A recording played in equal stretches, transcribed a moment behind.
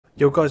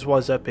Yo guys,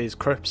 what's up? It's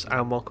Crips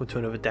and welcome to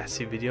another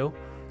Destiny video.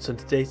 So in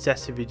today's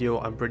Destiny video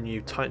I'm bringing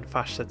you Titan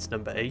Fashion Sets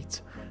number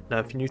 8. Now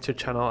if you're new to the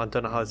channel and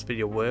don't know how this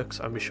video works,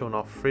 I'll be showing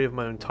off 3 of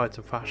my own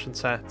Titan fashion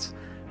sets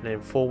and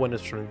then 4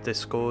 winners from the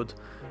Discord,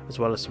 as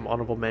well as some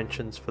honourable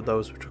mentions for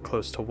those which are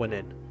close to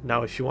winning.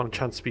 Now if you want a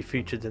chance to be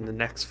featured in the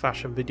next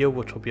fashion video,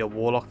 which will be a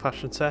Warlock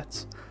fashion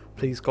set,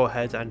 please go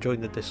ahead and join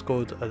the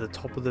Discord at the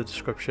top of the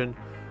description.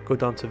 Go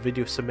down to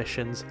video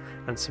submissions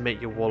and submit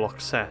your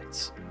Warlock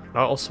sets.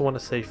 I also want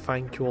to say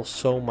thank you all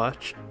so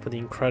much for the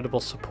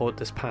incredible support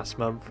this past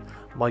month.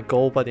 My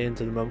goal by the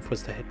end of the month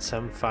was to hit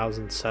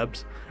 7,000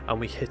 subs and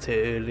we hit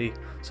it early,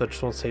 so I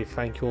just want to say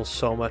thank you all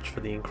so much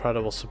for the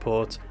incredible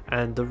support.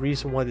 And the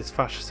reason why this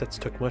fashion sets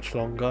took much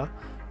longer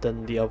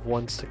than the other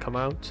ones to come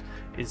out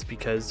is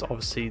because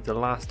obviously the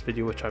last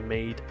video which I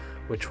made,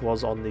 which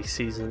was on the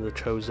Season of the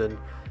Chosen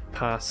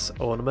pass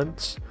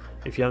ornaments,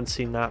 if you haven't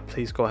seen that,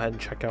 please go ahead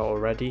and check out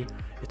already.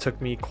 It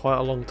took me quite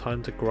a long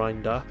time to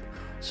grind up.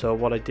 So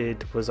what I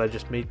did was I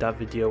just made that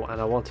video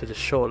and I wanted a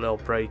short little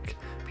break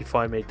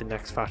before I made the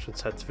next fashion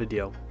sets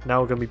video.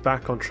 Now we're going to be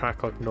back on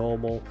track like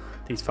normal.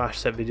 These fashion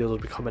set videos will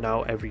be coming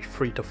out every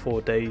 3 to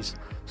 4 days,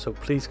 so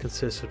please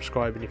consider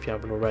subscribing if you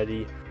haven't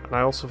already. And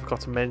I also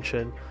forgot to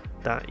mention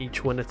that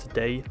each winner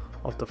today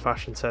of the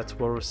fashion sets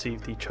will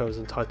receive the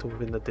chosen title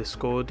within the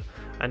Discord,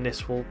 and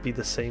this will be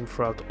the same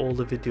throughout all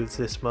the videos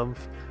this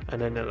month,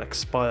 and then it'll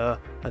expire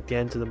at the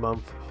end of the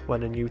month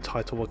when a new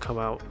title will come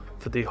out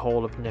for the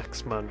whole of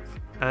next month.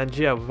 And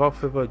yeah, without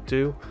further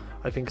ado,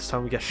 I think it's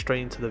time we get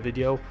straight into the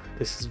video.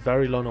 This is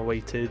very long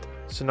awaited.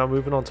 So now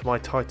moving on to my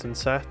Titan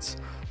sets.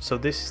 So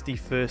this is the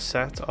first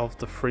set of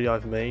the 3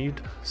 I've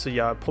made. So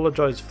yeah, I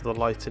apologise for the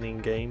lighting in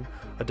game.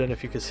 I don't know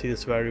if you can see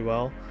this very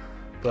well.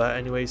 But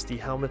anyways, the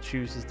helmet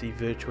uses the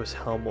Virtuous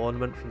Helm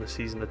ornament from the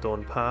Season of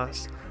Dawn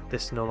pass.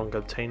 This is no longer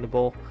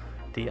obtainable.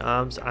 The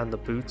arms and the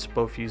boots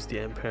both use the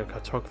Empyrean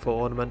Cartographer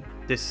Ornament.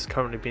 This is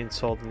currently being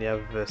sold in the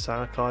eververse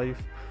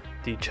archive.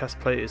 The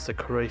chestplate is the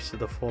Cuirass of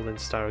the Fallen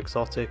Star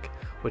exotic,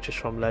 which is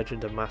from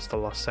Legend of Master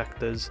Lost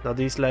Sectors. Now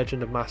these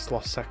Legend of Master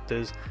Lost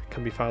Sectors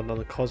can be found on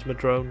the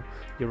Cosmodrome,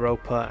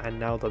 Europa and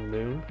now the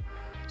Moon.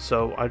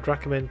 So I'd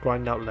recommend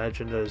grinding out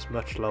Legend as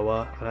much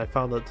lower, and I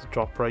found that the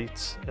drop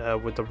rates,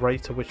 with the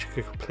rate at which you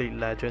could complete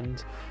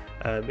Legend,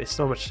 it's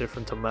not much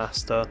different to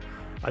Master.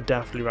 I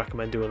definitely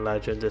recommend doing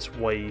Legend, it's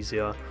way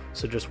easier.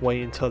 So just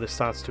wait until this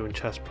starts doing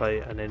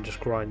chestplate and then just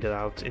grind it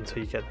out until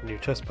you get the new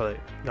chestplate.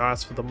 Now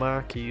as for the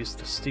mark, you use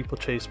the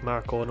Steeplechase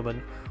mark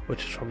ornament,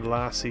 which is from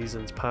last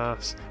season's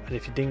pass, and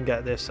if you didn't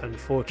get this,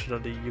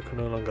 unfortunately you can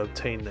no longer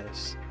obtain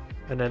this.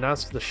 And then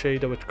as for the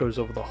shader, which goes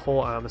over the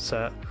whole armor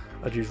set,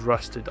 I'd use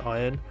Rusted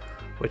Iron,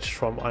 which is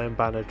from Iron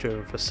Banner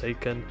during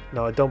Forsaken.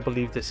 Now I don't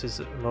believe this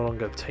is no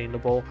longer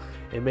obtainable.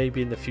 It may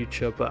be in the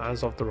future, but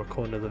as of the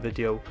recording of the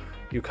video,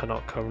 you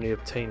cannot currently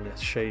obtain this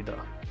shader.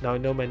 Now I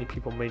know many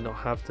people may not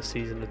have the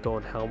Season of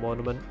Dawn Helm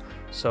ornament,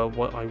 so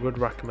what I would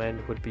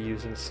recommend would be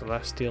using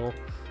Celestial,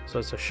 so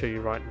as I show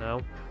you right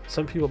now.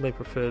 Some people may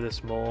prefer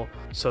this more.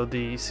 So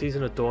the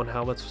Season of Dawn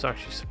helmet was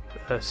actually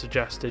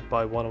suggested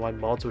by one of my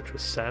mods, which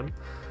was Sem,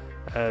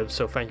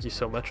 so thank you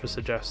so much for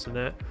suggesting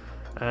it.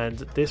 And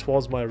this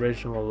was my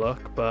original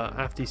look, but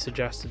after he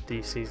suggested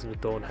the Season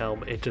of Dawn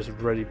helm, it just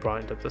really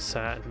brightened up the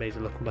set and made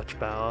it look much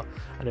better,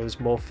 and it was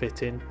more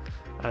fitting.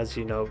 As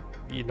you know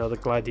the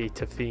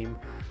gladiator theme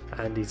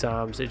and these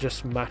arms, it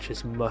just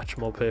matches much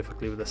more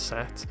perfectly with the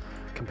set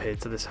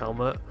compared to this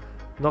helmet.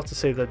 Not to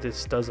say that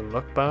this doesn't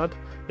look bad,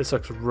 this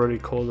looks really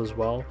cool as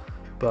well,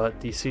 but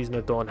the Season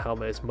of Dawn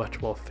helmet is much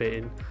more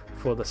fitting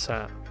for the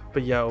set.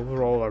 But yeah,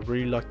 overall I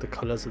really like the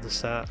colours of the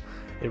set.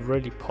 It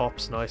really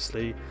pops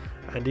nicely,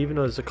 and even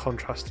though there's a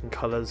contrasting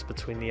colours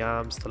between the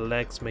arms, the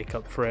legs make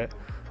up for it,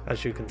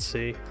 as you can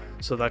see,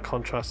 so that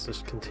contrast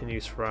just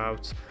continues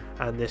throughout.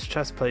 And this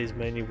chestplate is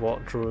mainly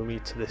what drew me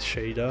to this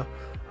shader.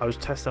 I was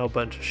testing out a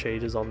bunch of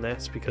shaders on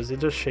this because it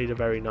does shader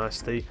very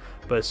nicely,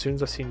 but as soon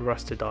as I seen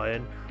Rusted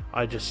Iron,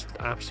 I just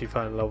absolutely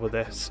fell in love with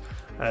this.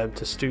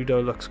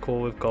 Testudo looks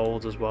cool with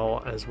gold as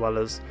well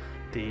as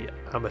the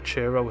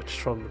Amatura, which is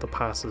from the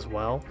pass as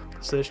well.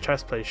 So this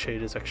chestplate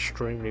shaders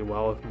extremely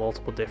well with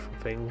multiple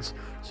different things,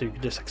 so you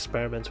can just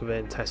experiment with it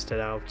and test it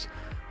out.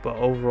 But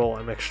overall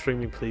I'm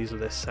extremely pleased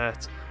with this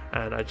set,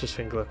 and I just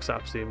think it looks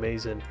absolutely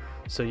amazing.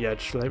 So yeah,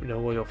 just let me know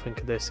what you'll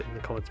think of this in the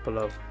comments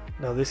below.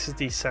 Now this is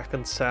the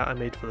second set I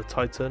made for the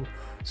Titan,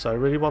 so I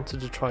really wanted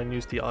to try and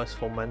use the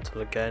Icefall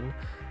mantle again,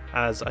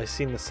 as I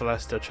seen the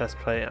Celestial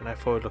chestplate and I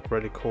thought it looked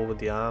really cool with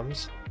the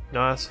arms.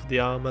 Now as for the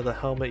armour, the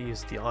helmet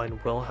used the Iron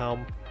Will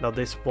helm. Now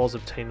this was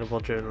obtainable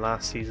during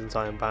last season's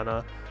Iron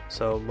Banner,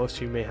 so most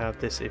of you may have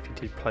this if you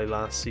did play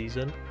last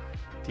season.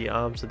 The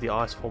arms are the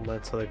Icefall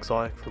mantle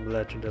exotic from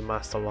Legend of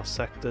Master Lost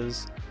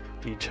Sectors.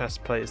 The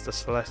chestplate is the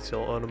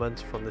Celestial ornament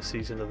from the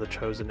Season of the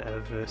Chosen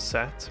eververse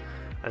set,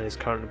 and is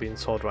currently being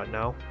sold right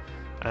now.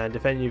 And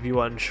if any of you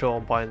are unsure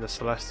on buying the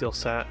Celestial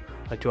set,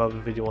 I do have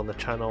a video on the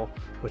channel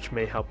which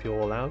may help you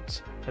all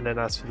out. And then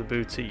as for the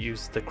boots, it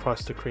uses the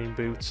Crystal Cream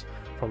boots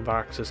from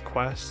Varix's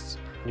quests.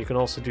 You can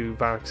also do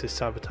Varix's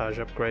sabotage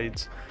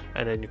upgrades,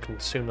 and then you can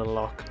soon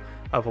unlock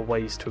other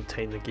ways to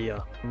obtain the gear.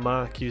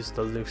 Mark used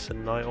the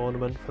Lucent Night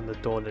ornament from the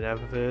Dawn and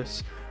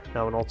Eververse.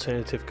 Now an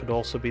alternative could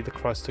also be the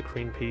Crystal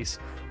Cream piece,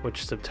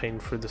 which is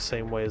obtained through the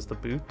same way as the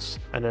boots.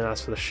 And then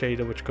as for the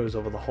shader, which goes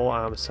over the whole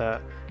armor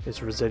set,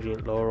 is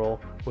Resilient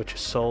Laurel, which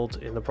is sold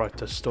in the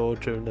Brighter store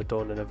during the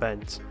Dawning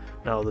event.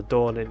 Now the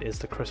Dawning is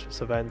the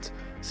Christmas event,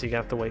 so you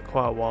have to wait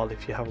quite a while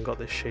if you haven't got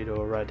this shader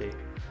already.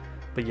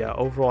 But yeah,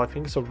 overall I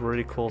think it's a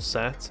really cool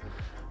set.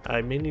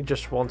 I mainly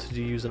just wanted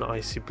to use an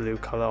icy blue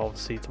colour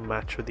obviously to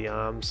match with the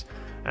arms,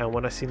 and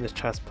when I seen this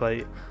chest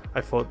plate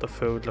I thought the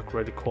fur would look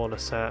really cool on a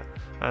set,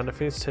 and I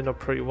think it's turned out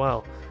pretty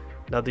well.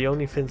 Now the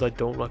only things I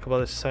don't like about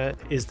this set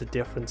is the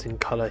difference in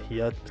colour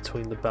here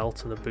between the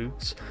belt and the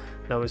boots.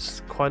 Now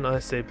it's quite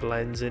nice, it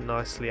blends it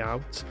nicely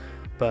out,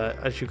 but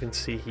as you can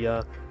see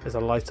here there's a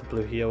lighter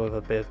blue here with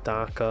a bit of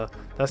darker.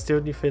 That's the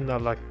only thing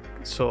that like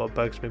sort of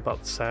bugs me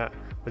about the set,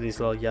 with these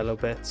little yellow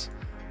bits.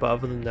 But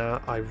other than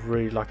that I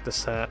really like the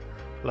set.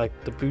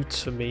 Like the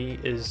boots for me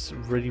is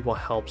really what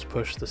helps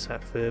push the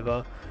set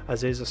further,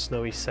 as it is a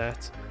snowy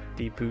set.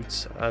 The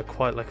boots are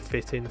quite like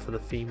fitting for the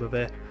theme of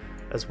it,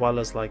 as well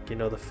as like, you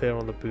know, the fur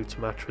on the boots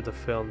match with the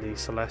fur on the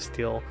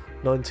Celestial,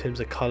 not in terms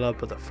of colour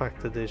but the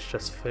fact that there's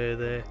just fur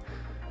there.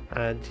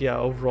 And yeah,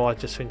 overall I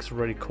just think it's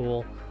really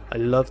cool. I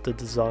love the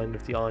design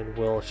of the iron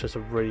will, it's just a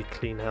really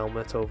clean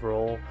helmet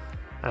overall,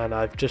 and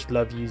I've just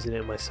loved using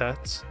it in my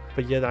sets.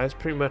 But yeah, that is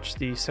pretty much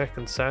the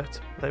second set.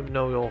 Let me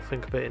know what you all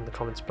think of it in the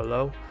comments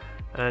below.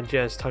 And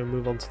yeah, it's time to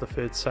move on to the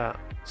third set.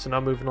 So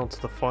now moving on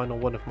to the final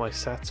one of my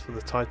sets for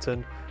the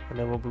Titan, and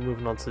then we'll be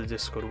moving on to the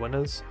Discord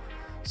winners.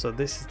 So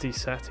this is the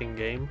set in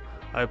game.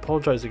 I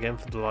apologise again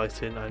for the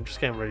lighting, I'm just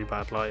getting really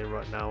bad lighting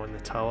right now in the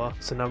tower.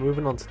 So now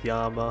moving on to the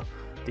armour.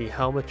 The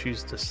helmet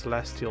used the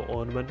Celestial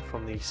ornament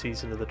from the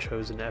Season of the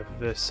Chosen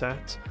Eververse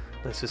set.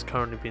 This is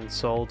currently being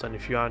sold, and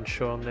if you aren't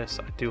sure on this,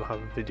 I do have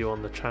a video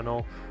on the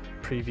channel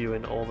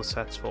previewing all the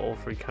sets for all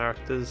three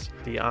characters.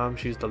 The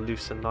arms use the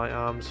Lucent Night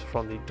arms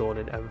from the Dawn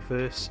and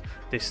Eververse.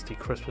 This is the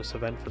Christmas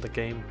event for the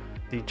game.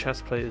 The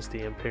chest plate is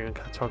the Empyrean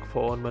Cartographer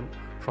Ornament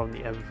from the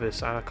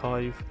Eververse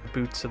archive.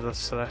 Boots are the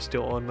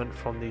Celestial ornament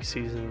from the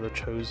Season of the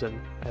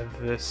Chosen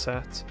Eververse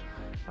set.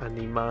 And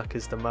the mark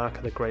is the Mark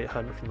of the Great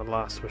Hunt from the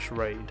Last Wish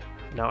raid.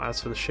 Now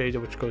as for the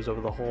shader, which goes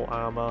over the whole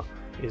armour,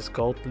 is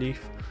Gold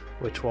Leaf,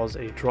 which was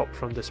a drop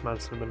from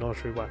dismantling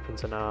menagerie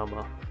weapons and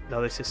armour.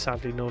 Now this is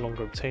sadly no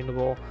longer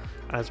obtainable,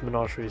 as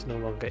menagerie is no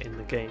longer in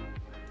the game.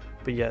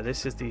 But yeah,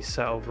 this is the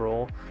set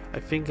overall. I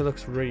think it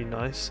looks really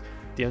nice.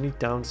 The only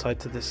downside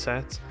to this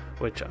set,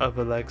 which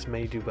other legs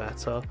may do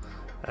better,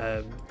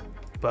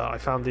 but I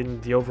found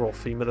in the overall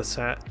theme of the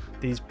set,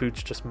 these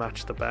boots just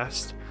match the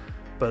best.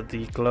 But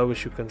the glow,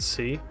 as you can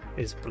see,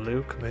 is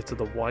blue compared to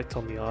the white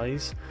on the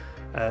eyes,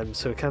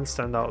 so it can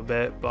stand out a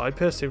bit, but I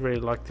personally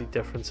really like the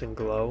difference in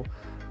glow.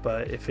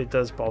 But if it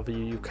does bother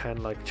you, you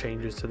can like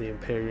change it to the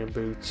Empyrean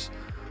boots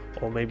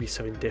or maybe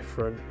something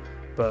different.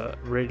 But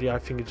really I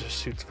think it just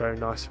suits very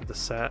nice with the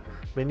set,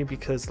 mainly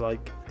because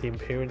like the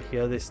Empyrean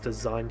here, this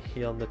design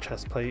here on the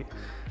chest plate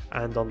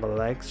and on the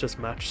legs just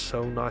match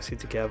so nicely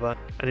together,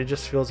 and it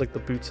just feels like the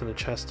boots and the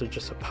chest are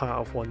just a part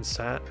of one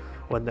set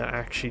when they're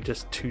actually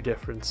just two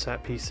different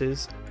set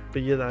pieces.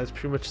 But yeah, that is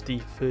pretty much the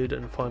third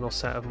and final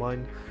set of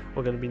mine.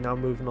 We're going to be now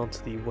moving on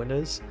to the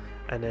winners,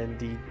 and then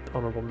the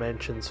honourable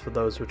mentions for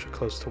those which are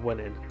close to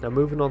winning. Now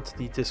moving on to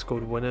the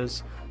Discord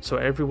winners, so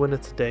every winner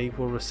today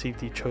will receive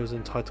the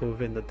chosen title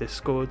within the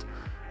Discord,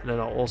 and then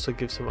I'll also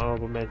give some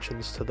honourable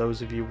mentions to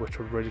those of you which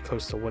are really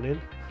close to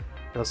winning.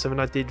 Now something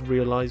I did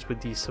realise with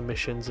the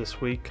submissions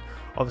this week,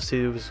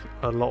 obviously there was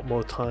a lot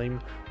more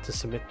time to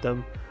submit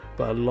them,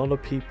 but a lot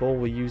of people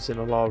were using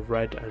a lot of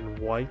red and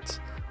white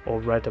or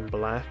red and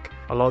black.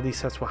 A lot of these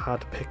sets were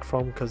hard to pick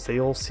from because they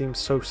all seem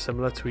so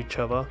similar to each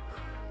other.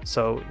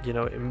 So, you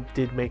know, it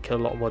did make it a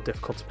lot more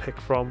difficult to pick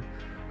from,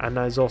 and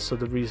that is also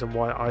the reason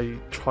why I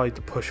tried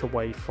to push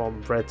away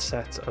from red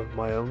sets of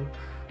my own,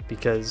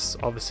 because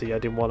obviously I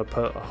didn't want to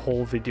put a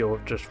whole video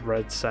of just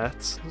red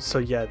sets. So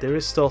yeah, there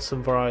is still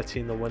some variety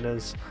in the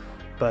winners,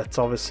 but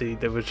obviously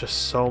there were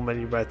just so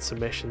many red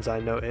submissions I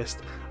noticed.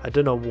 I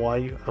don't know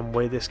why and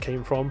where this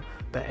came from,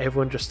 but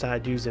everyone just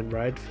started using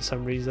red for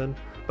some reason.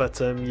 But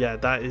yeah,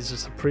 that is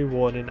just a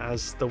pre-warning,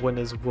 as the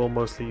winners will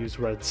mostly use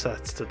red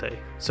sets today.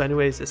 So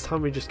anyways, it's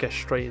time we just get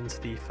straight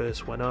into the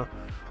first winner,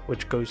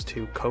 which goes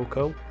to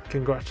KoKo.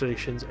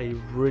 Congratulations, a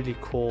really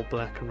cool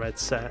black and red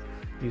set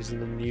using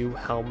the new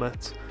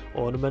helmet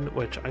ornament,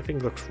 which I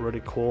think looks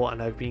really cool,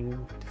 and I've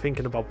been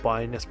thinking about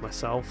buying this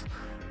myself,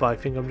 but I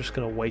think I'm just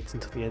going to wait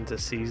until the end of the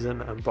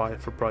season and buy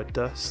it for Bright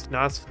Dust.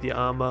 Now as for the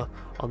armour,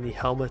 on the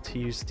helmet he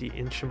used the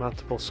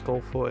insurmountable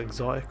Skullfort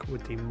exotic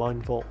with the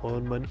Mind Vault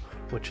ornament,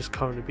 which is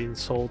currently being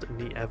sold in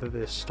the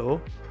Eververse store.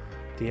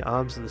 The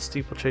arms are the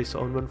Steeplechase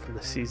ornament from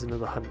the Season of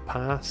the Hunt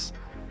pass.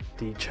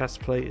 The chest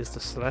plate is the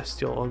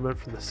Celestial ornament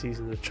from the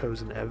Season of the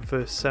Chosen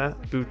Eververse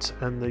set. Boots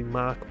and the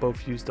mark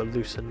both use the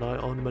Lucent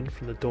Night ornament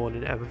from the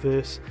Dawning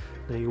Eververse.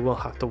 Now you will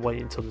have to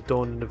wait until the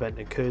Dawning event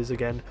occurs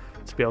again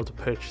to be able to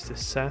purchase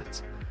this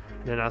set.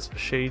 And then as for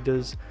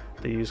shaders,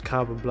 they use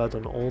carbon blood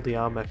on all the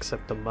armor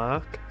except the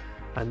mark.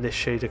 and this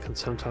shader can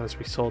sometimes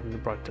be sold in the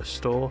Brighter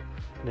store.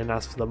 And then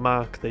as for the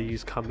mark, they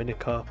use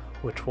Carminica,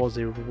 which was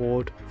a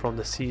reward from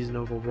the Season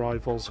of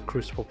Arrival's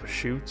Crucible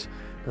Pursuit,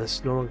 and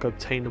it's no longer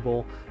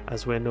obtainable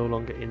as we're no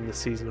longer in the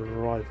Season of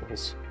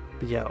Arrivals.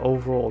 But yeah,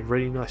 overall a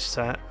really nice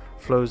set,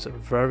 flows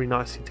very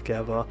nicely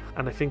together,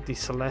 and I think the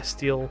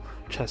Celestial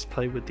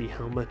chestplate with the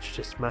helmet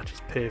just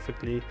matches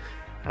perfectly,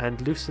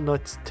 and Lucid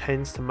Knight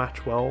tends to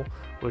match well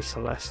with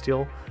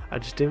Celestial. I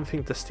just didn't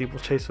think the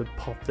Steeplechase would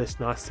pop this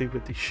nicely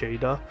with the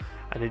shader,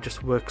 and it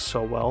just works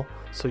so well.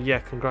 So yeah,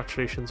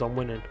 congratulations on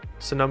winning.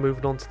 So now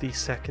moving on to the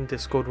second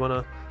Discord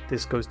winner,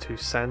 this goes to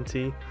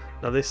Santi.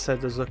 Now this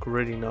set does look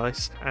really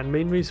nice, and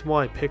main reason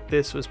why I picked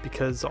this was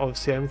because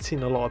obviously I haven't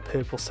seen a lot of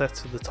purple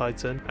sets of the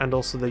Titan, and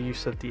also the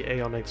use of the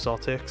Aeon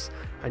exotics.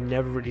 I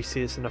never really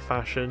see this in a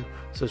fashion,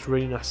 so it's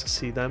really nice to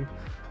see them,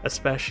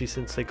 especially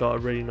since they got a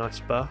really nice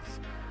buff.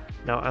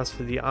 Now as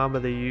for the armor,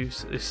 they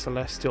use is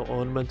Celestial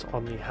Ornament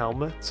on the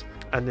helmet,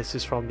 and this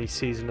is from the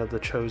Season of the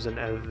Chosen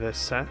eververse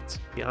set.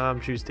 The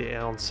arms use the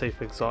Aeon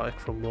safe exotic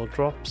from World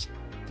Drops.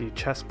 The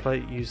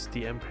chestplate used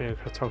the Empyrean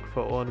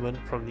Cartographer Ornament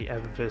from the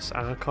eververse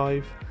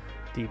archive.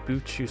 The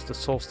boots used the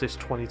Solstice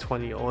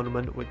 2020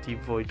 ornament with the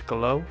Void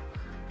Glow,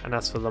 and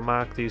as for the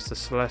mark, they used the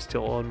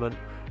Celestial Ornament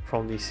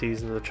from the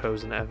Season of the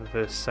Chosen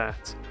eververse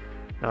set.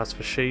 Now as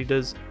for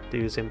shaders, they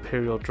use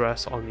Imperial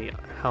Dress on the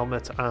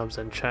helmet, arms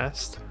and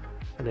chest,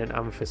 and then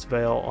Amethyst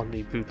Veil on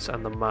the boots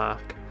and the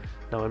mark.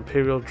 Now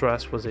Imperial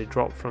Dress was a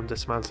drop from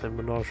Dismantling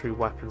Menagerie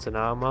Weapons and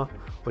Armor,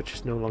 which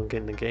is no longer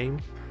in the game,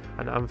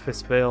 and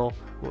Amethyst Veil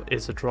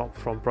is a drop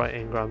from Bright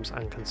Engrams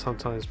and can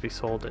sometimes be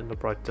sold in the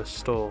Brighter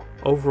store.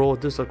 Overall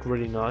it does look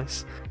really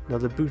nice. Now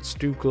the boots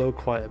do glow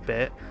quite a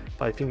bit,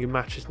 but I think it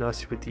matches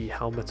nicely with the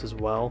helmet as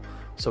well,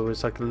 so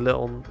it's like a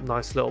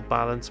nice little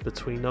balance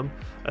between them,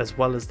 as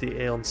well as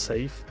the Aeon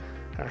safe.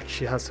 It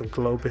actually has some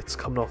glow bits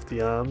coming off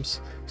the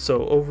arms,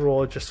 so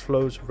overall it just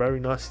flows very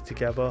nicely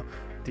together.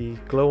 The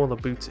glow on the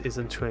boots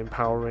isn't too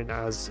empowering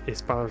as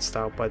it's balanced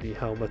out by the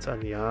helmet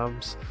and the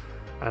arms,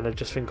 and I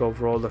just think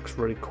overall it looks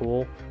really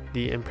cool.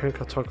 The Empyrean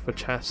Cartographer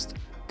chest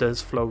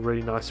does flow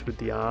really nice with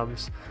the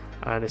arms,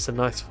 and it's a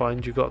nice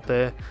find you got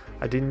there.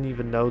 I didn't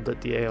even know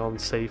that the Aeon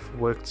safe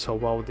worked so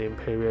well with the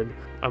Empyrean,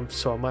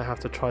 so I might have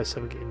to try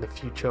something in the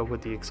future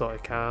with the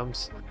exotic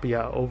arms. But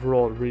yeah,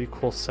 overall a really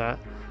cool set.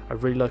 I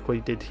really like what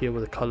you did here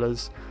with the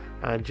colours,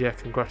 and yeah,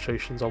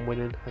 congratulations on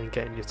winning and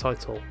getting your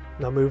title.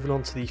 Now moving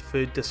on to the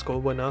third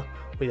Discord winner,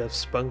 we have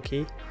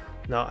Spunky.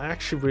 Now I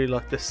actually really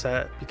like this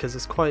set because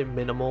it's quite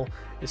minimal,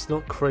 it's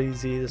not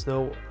crazy, there's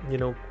no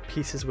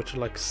pieces which are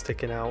like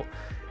sticking out.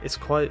 It's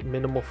quite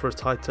minimal for a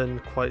Titan,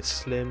 quite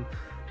slim,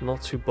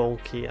 not too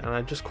bulky, and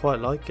I just quite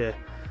like it.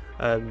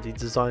 The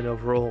design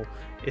overall,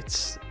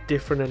 it's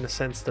different in the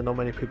sense that not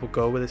many people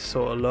go with this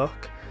sort of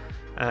look,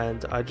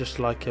 and I just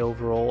like it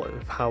overall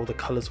of how the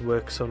colours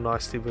work so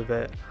nicely with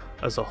it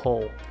as a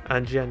whole.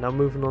 And yeah, now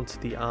moving on to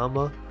the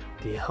armour.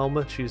 The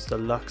helmet used the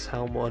Lux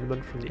Helm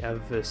ornament from the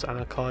eververse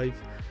archive.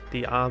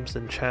 The arms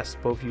and chest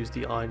both use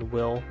the Iron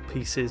Will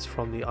pieces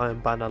from the Iron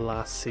Banner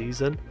last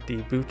season.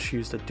 The boots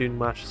use the Dune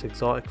Matches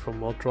exotic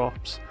from World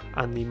Drops,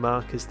 and the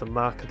mark is the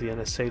Mark of the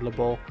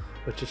Unassailable,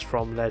 which is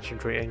from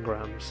Legendary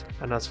Engrams.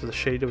 And as for the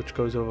shader which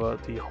goes over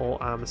the whole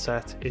armor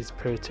set is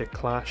Pyrrhic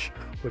Clash,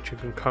 which you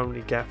can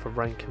currently get for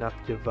ranking up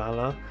your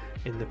Valor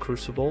in the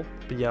Crucible.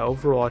 But yeah,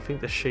 overall I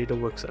think the shader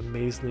works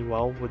amazingly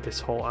well with this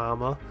whole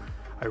armor.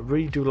 I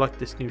really do like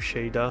this new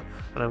shader,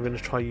 and I'm going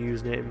to try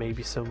using it in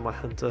maybe some of my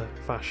Hunter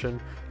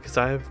fashion, because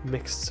I have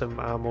mixed some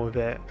armor with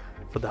it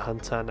for the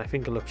Hunter and I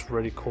think it looks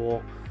really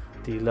cool.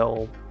 The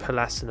little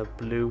pearlescent of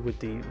blue with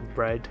the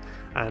red,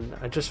 and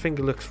I just think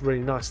it looks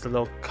really nice, the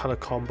little colour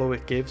combo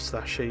it gives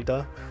that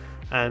shader.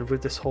 And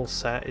with this whole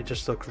set it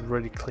just looks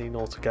really clean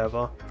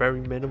altogether. Very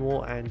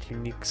minimal and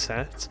unique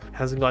set. It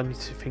hasn't got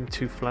anything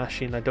too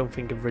flashy, and I don't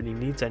think it really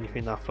needs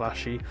anything that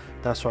flashy.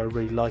 That's why I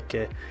really like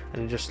it,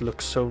 and it just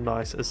looks so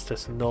nice as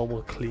just a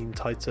normal clean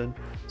Titan.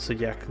 So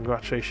yeah,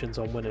 congratulations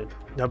on winning.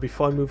 Now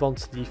before I move on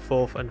to the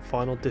fourth and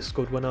final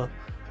Discord winner,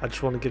 I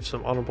just want to give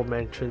some honourable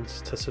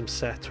mentions to some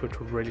sets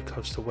which were really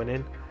close to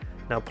winning.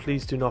 Now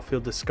please do not feel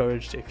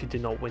discouraged if you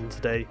did not win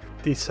today.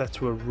 These sets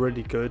were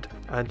really good,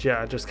 and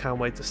yeah, I just can't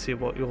wait to see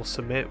what you'll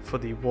submit for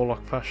the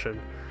Warlock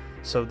fashion.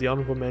 So the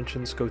honourable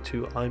mentions go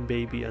to I'm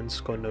Baby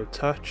 _ No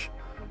Touch,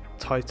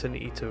 Titan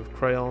Eater of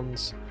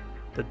Crayons,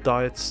 the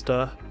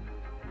Dietster,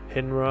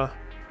 Hinra,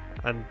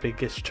 and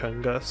Biggest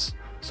Chungus.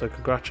 So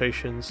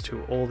congratulations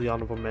to all the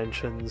honourable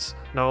mentions.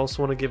 Now I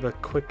also want to give a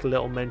quick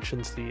little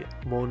mention to the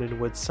Morning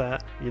Wood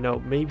set.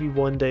 Maybe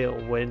one day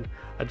it'll win.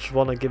 I just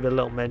want to give a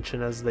little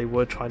mention as they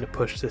were trying to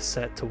push this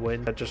set to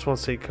win. I just want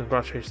to say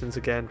congratulations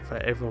again for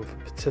everyone for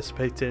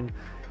participating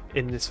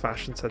in this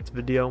fashion sets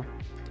video.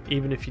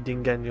 Even if you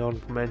didn't get any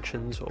honourable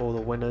mentions or the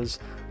winners,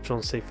 I just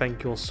want to say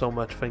thank you all so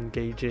much for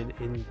engaging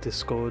in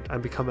Discord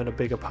and becoming a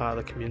bigger part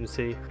of the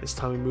community. It's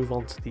time we move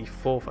on to the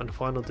fourth and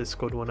final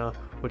Discord winner,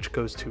 which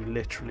goes to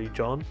Literally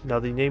John. Now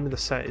the name of the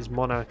set is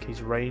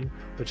Monarchy's Reign,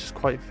 which is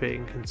quite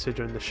fitting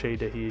considering the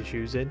shader he is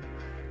using.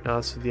 Now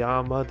as for the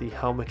armour, the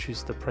helmet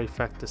uses the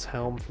Praefectus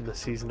Helm from the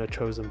Season of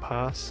Chosen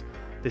Pass.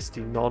 This is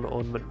the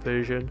non-ornament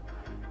version.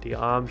 The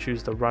arms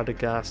use the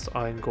Radagast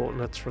Iron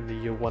Gauntlets from the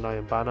Year 1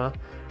 Iron Banner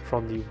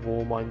from the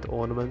Warmind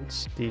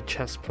ornaments. The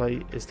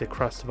chestplate is the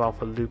Crest of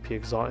Alpha Loopy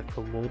exotic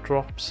from Wool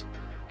Drops.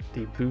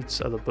 The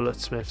boots are the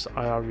Bulletsmith's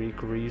IRE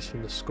Greaves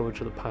from the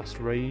Scourge of the Past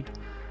raid.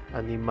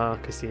 And the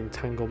mark is the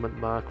Entanglement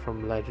mark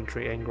from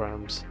Legendary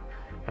Engrams.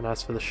 And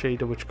as for the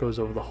shader, which goes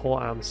over the whole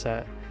arm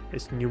set,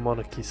 it's New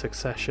Monarchy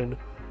Succession,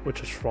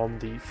 which is from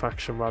the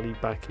faction rally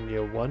back in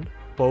Year 1.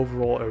 But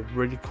overall, a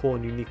really cool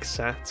and unique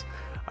set.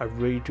 I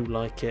really do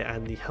like it,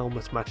 and the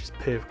helmet matches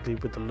perfectly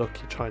with the look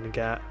you're trying to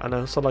get. And I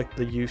also like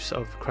the use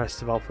of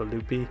Crest of Alpha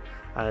Loopy,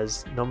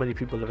 as not many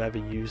people have ever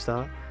used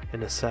that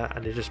in a set,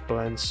 and it just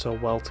blends so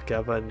well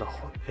together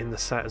in the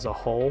set as a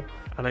whole.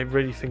 And I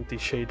really think the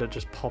shader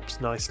just pops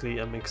nicely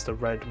and makes the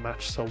red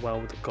match so well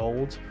with the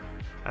gold.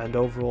 And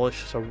overall, it's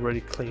just a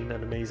really clean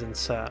and amazing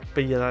set.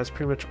 But yeah, that's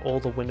pretty much all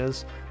the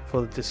winners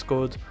for the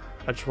Discord.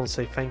 I just want to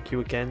say thank you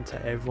again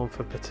to everyone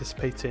for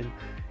participating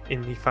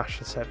in the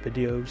fashion set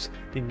videos.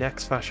 The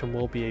next fashion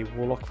will be a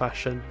Warlock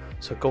fashion,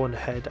 so go on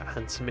ahead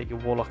and submit your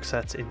Warlock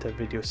sets into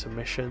video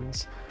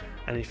submissions.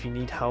 And if you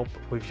need help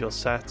with your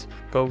set,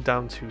 go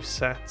down to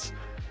sets,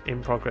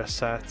 in progress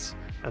sets,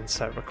 and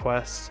set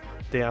requests.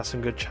 There are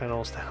some good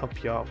channels to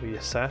help you out with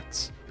your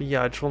sets. But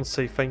yeah, I just want to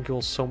say thank you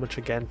all so much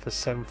again for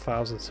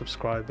 7,000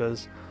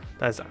 subscribers.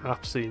 That is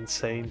absolutely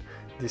insane.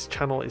 This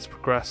channel is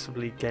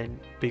progressively getting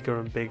bigger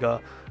and bigger,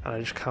 and I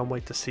just can't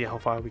wait to see how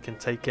far we can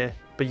take it.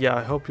 But yeah,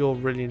 I hope you all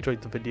really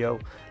enjoyed the video.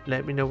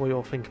 Let me know what you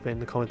all think of it in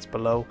the comments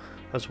below,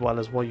 as well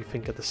as what you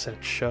think of the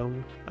sets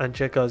shown. And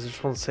yeah guys, I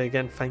just want to say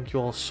again, thank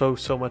you all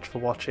so much for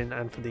watching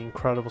and for the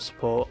incredible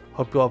support.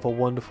 Hope you all have a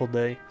wonderful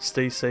day,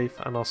 stay safe,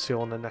 and I'll see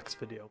you on the next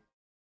video.